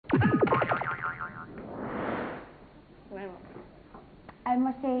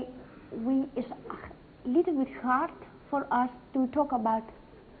hard for us to talk about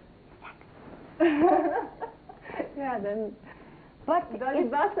sex. Yeah, then. But Dolly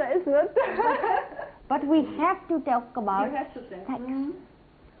Buster is not. but we have to talk about sex.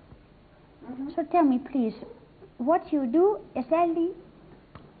 So tell me, please, what you do exactly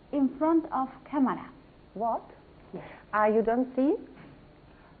in front of camera? What? Yes. You don't see?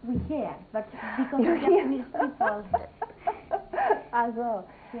 We hear, but because Japanese people. Also,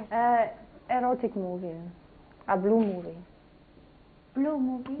 Yes. erotic movie. A blue movie. Blue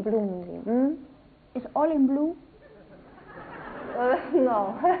movie? Blue movie. It's all in blue?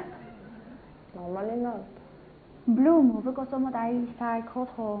 No. Normally not. Blue movie có số mà đây sai khó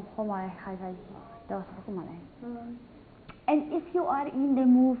thô không mà hay hay đó số mà đây. And if you are in the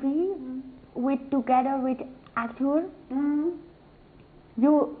movie with together with actor,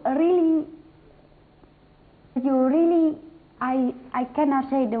 you really I cannot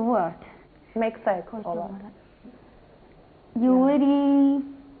say the word. Make sex or what? You really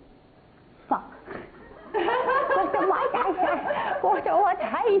fuck.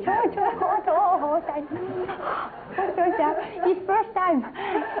 It's first time.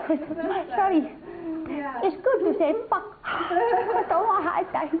 Sorry. Yeah. It's good to say fuck.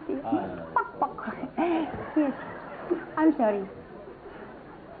 Fuck. Yes. I'm sorry.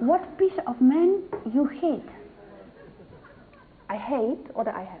 What piece of man you hate? I hate or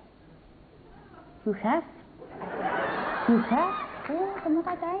I have? You have? You have?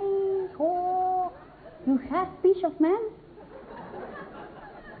 Oh, you have piece of man?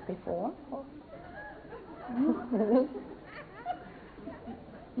 Before?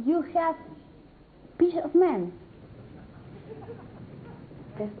 You have piece of man.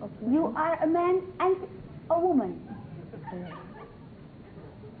 Piece of man. You are a man and a woman.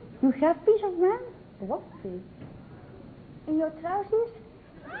 You have piece of man? What piece? In your trousers?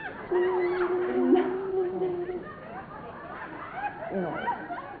 No.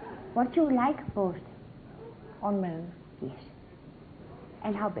 What you like most? On men. Yes.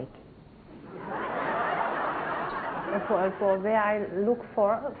 And how big? For where I look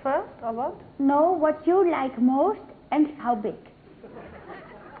for first or what? No, what you like most and how big?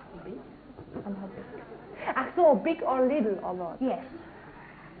 Big? And how big? So big or little or what? Yes.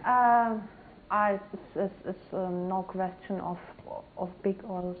 It's no question of big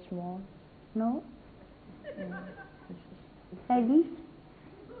or small. No? Like this?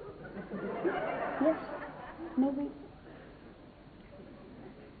 Yes. Maybe.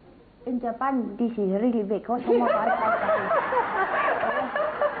 In Japan, this is really big. Có số mà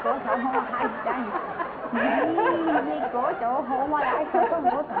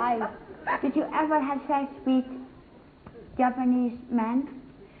Did you ever have sex with Japanese man?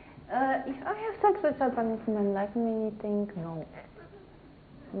 If I have sex with Japanese men, let me think. No.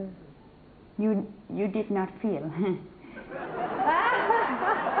 You did not feel.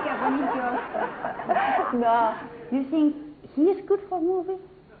 Japanese girls. No. You think he is good for movie?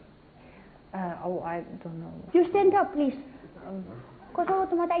 I don't know. You stand up, please.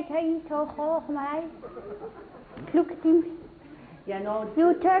 Look at him. Yeah, no.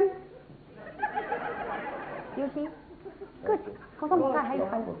 You turn. You see? Good.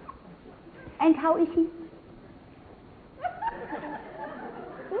 And how is he?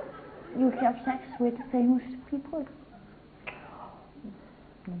 You have sex with famous people?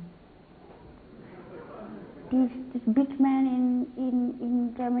 This big man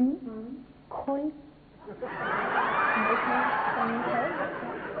in Germany? Kohl?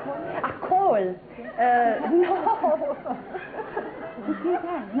 Kohl? No.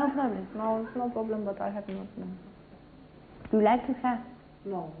 No problem. No, it's no problem, but I have not. No. You like to have?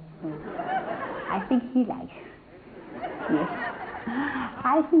 No. I think he likes. Yes.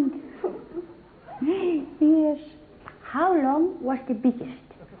 I think. Yes. How long was the biggest?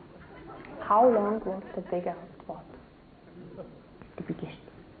 How long was the biggest what? The biggest.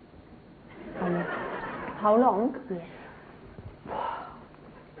 How long? Yes.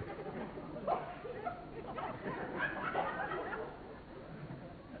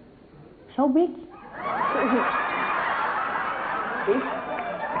 So big? Big?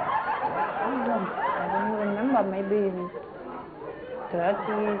 I don't remember, maybe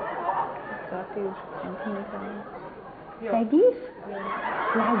 30 centimeters. Yeah. Like this? Yeah.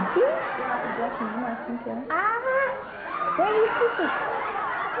 Like this? Yeah, I think, yeah. Very easy.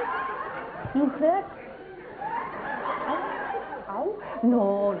 You heard? Ow? No.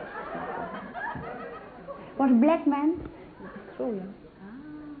 Was black man? True, yeah.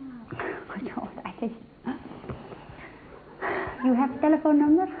 You have telephone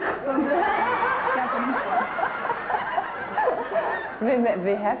number? We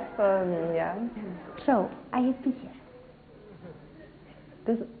have, yeah. So, I have picture.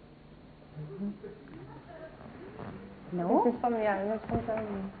 This, No? this is from, yeah, that's from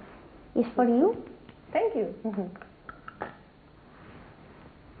Germany. It's for you? Thank you.